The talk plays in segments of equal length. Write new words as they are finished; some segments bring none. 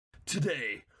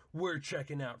Today, we're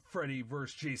checking out Freddy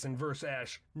vs. Jason vs.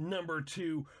 Ash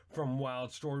 #2 from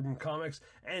Wildstorm Comics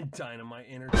and Dynamite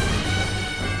Entertainment.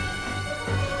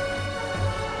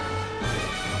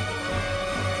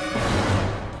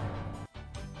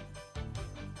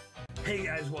 Hey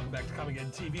guys, welcome back to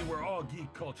Comicgeddon TV, where all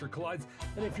geek culture collides.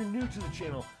 And if you're new to the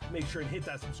channel, make sure and hit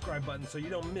that subscribe button so you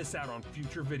don't miss out on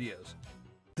future videos.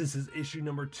 This is issue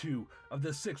 #2 of the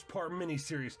 6-part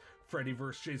miniseries Freddy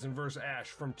vs. Jason vs. Ash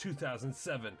from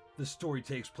 2007. The story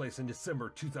takes place in December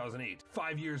 2008,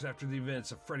 5 years after the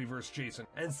events of Freddy vs. Jason,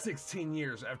 and 16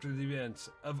 years after the events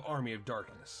of Army of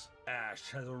Darkness.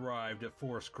 Ash has arrived at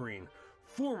Forest Green,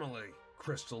 formerly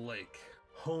Crystal Lake,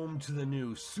 home to the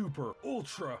new super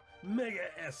ultra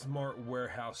mega S-Mart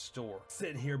warehouse store,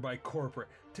 sent here by corporate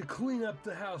to clean up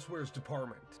the housewares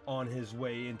department. On his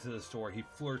way into the store, he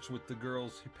flirts with the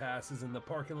girls he passes in the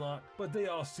parking lot, but they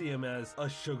all see him as a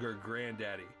sugar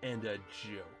granddaddy and a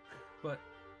joke. But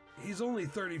he's only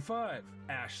 35.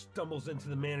 Ash stumbles into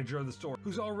the manager of the store,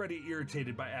 who's already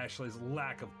irritated by Ashley's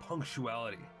lack of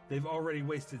punctuality. They've already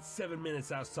wasted 7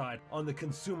 minutes outside on the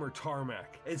consumer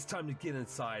tarmac. It's time to get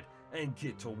inside and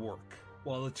get to work.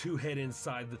 While the two head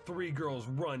inside, the three girls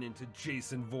run into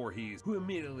Jason Voorhees, who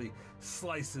immediately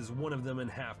slices one of them in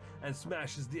half and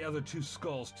smashes the other two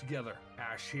skulls together.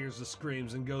 Ash hears the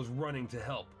screams and goes running to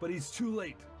help, but he's too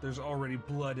late. There's already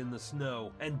blood in the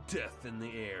snow and death in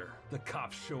the air. The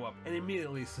cops show up and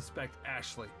immediately suspect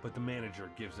Ashley, but the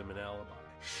manager gives him an alibi.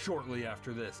 Shortly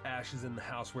after this, Ash is in the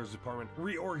housewares department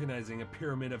reorganizing a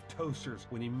pyramid of toasters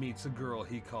when he meets a girl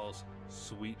he calls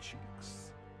Sweet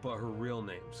Cheeks, but her real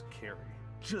name's Carrie.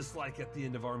 Just like at the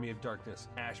end of Army of Darkness,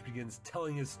 Ash begins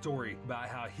telling his story about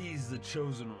how he's the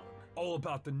chosen one, all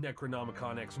about the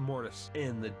Necronomicon Ex Mortis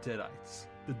and the Deadites.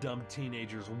 The dumb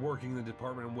teenagers working the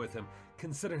department with him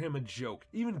consider him a joke.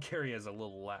 Even Carrie has a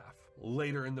little laugh.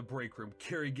 Later in the break room,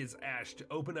 Carrie gets Ash to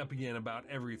open up again about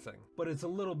everything, but it's a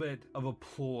little bit of a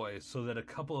ploy so that a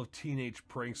couple of teenage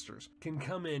pranksters can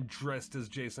come in dressed as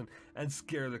Jason and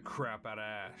scare the crap out of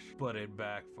Ash. But it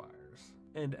backfires,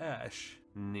 and Ash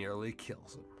nearly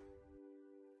kills him.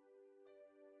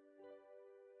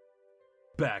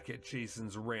 Back at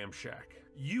Jason's Ram Shack.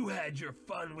 You had your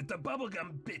fun with the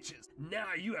bubblegum bitches.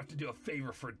 Now you have to do a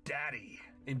favor for Daddy.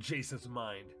 In Jason's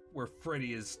mind, where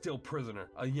Freddy is still prisoner,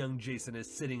 a young Jason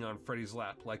is sitting on Freddy's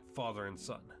lap like father and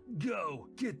son. Go,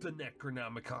 get the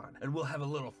Necronomicon, and we'll have a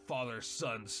little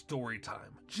father-son story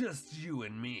time. Just you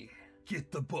and me.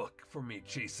 Get the book for me,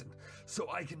 Jason, so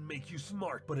I can make you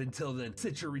smart. But until then,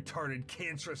 sit your retarded,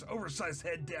 cancerous, oversized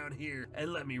head down here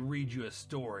and let me read you a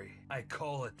story. I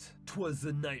call it, 'Twas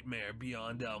the Nightmare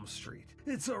Beyond Elm Street.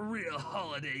 It's a real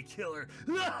holiday killer.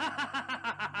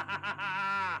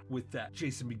 With that,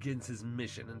 Jason begins his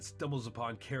mission and stumbles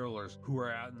upon carolers who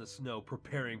are out in the snow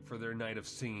preparing for their night of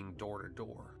singing door to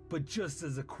door. But just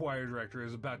as the choir director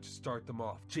is about to start them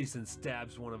off, Jason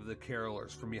stabs one of the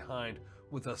carolers from behind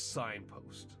with a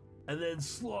signpost, and then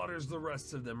slaughters the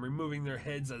rest of them, removing their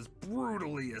heads as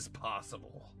brutally as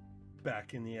possible.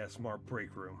 Back in the S-Mart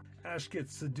break room, Ash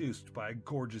gets seduced by a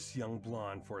gorgeous young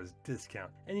blonde for his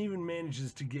discount, and even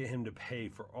manages to get him to pay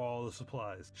for all the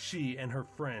supplies she and her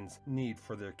friends need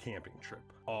for their camping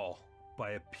trip, all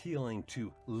by appealing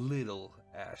to little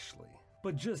Ashley.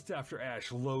 But just after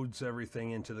Ash loads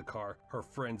everything into the car, her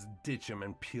friends ditch him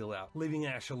and peel out, leaving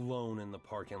Ash alone in the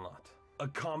parking lot. A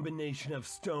combination of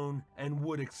stone and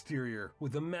wood exterior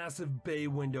with a massive bay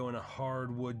window and a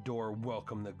hardwood door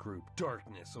welcome the group.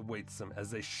 Darkness awaits them as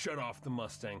they shut off the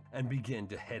Mustang and begin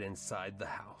to head inside the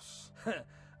house.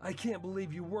 I can't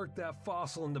believe you worked that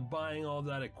fossil into buying all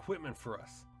that equipment for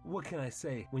us. What can I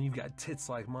say? When you've got tits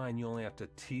like mine, you only have to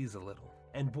tease a little.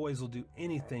 And boys will do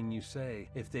anything you say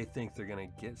if they think they're gonna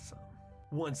get some.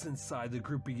 Once inside, the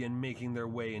group begin making their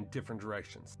way in different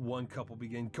directions. One couple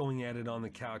begin going at it on the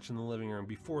couch in the living room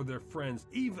before their friends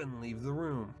even leave the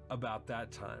room. About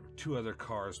that time, two other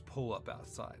cars pull up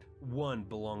outside. One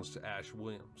belongs to Ash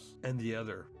Williams, and the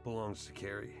other belongs to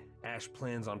Carrie. Ash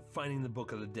plans on finding the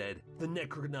Book of the Dead, the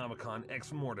Necronomicon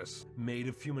Ex Mortis, made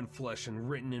of human flesh and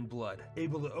written in blood,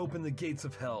 able to open the gates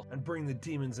of hell and bring the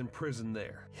demons imprisoned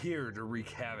there, here to wreak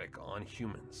havoc on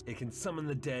humans. It can summon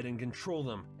the dead and control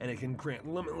them, and it can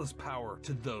grant limitless power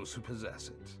to those who possess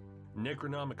it.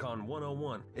 Necronomicon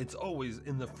 101, it's always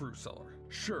in the fruit cellar.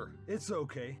 Sure, it's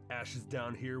okay. Ash is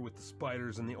down here with the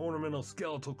spiders and the ornamental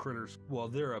skeletal critters, while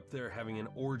they're up there having an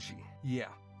orgy.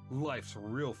 Yeah, life's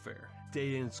real fair.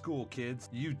 Stay in school, kids.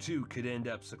 You too could end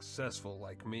up successful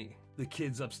like me. The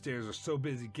kids upstairs are so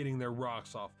busy getting their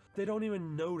rocks off, they don't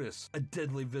even notice a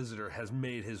deadly visitor has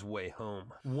made his way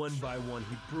home. One by one,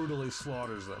 he brutally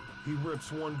slaughters them. He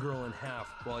rips one girl in half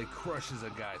while he crushes a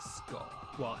guy's skull,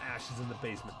 while Ash is in the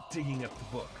basement digging up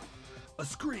the book. A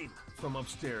scream from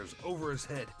upstairs. Over his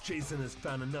head, Jason has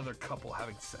found another couple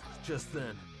having sex. Just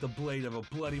then, the blade of a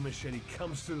bloody machete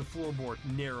comes through the floorboard,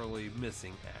 narrowly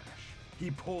missing Ash. He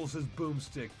pulls his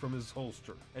boomstick from his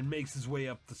holster and makes his way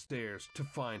up the stairs to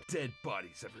find dead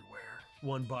bodies everywhere.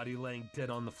 One body laying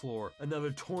dead on the floor, another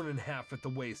torn in half at the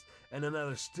waist, and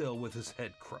another still with his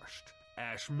head crushed.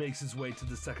 Ash makes his way to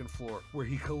the second floor, where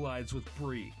he collides with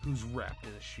Bree, who's wrapped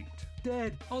in a sheet.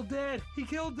 Dead! All dead! He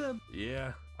killed them!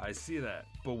 Yeah, I see that,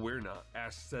 but we're not,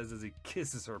 Ash says as he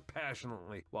kisses her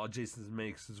passionately, while Jason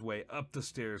makes his way up the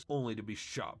stairs, only to be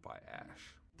shot by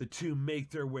Ash. The two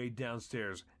make their way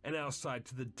downstairs and outside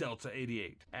to the Delta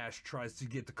 88. Ash tries to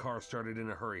get the car started in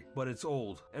a hurry, but it's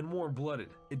old and warm-blooded.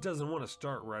 It doesn't want to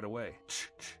start right away.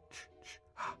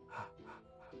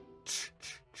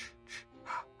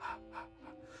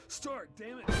 Start,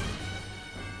 damn it!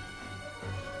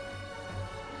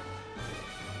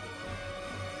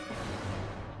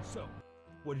 So,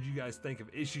 what did you guys think of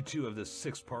issue 2 of this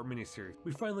 6-part miniseries?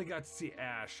 We finally got to see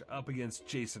Ash up against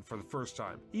Jason for the first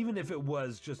time, even if it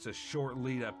was just a short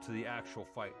lead up to the actual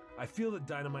fight. I feel that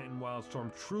Dynamite and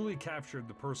Wildstorm truly captured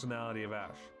the personality of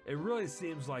Ash. It really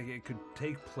seems like it could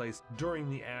take place during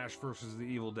the Ash vs. the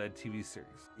Evil Dead TV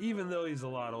series, even though he's a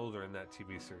lot older in that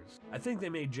TV series. I think they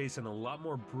made Jason a lot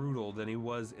more brutal than he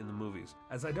was in the movies,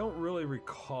 as I don't really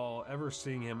recall ever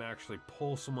seeing him actually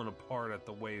pull someone apart at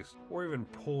the waist or even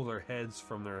pull their heads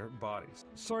from their bodies.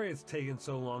 Sorry it's taken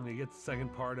so long to get the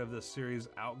second part of this series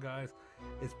out, guys.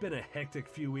 It's been a hectic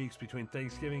few weeks between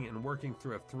Thanksgiving and working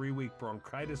through a 3-week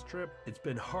bronchitis trip. It's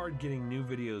been hard getting new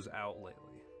videos out lately.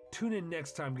 Tune in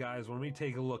next time, guys, when we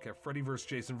take a look at Freddy vs.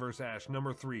 Jason vs. Ash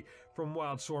 #3 from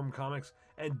Wildstorm Comics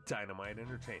and Dynamite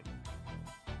Entertainment.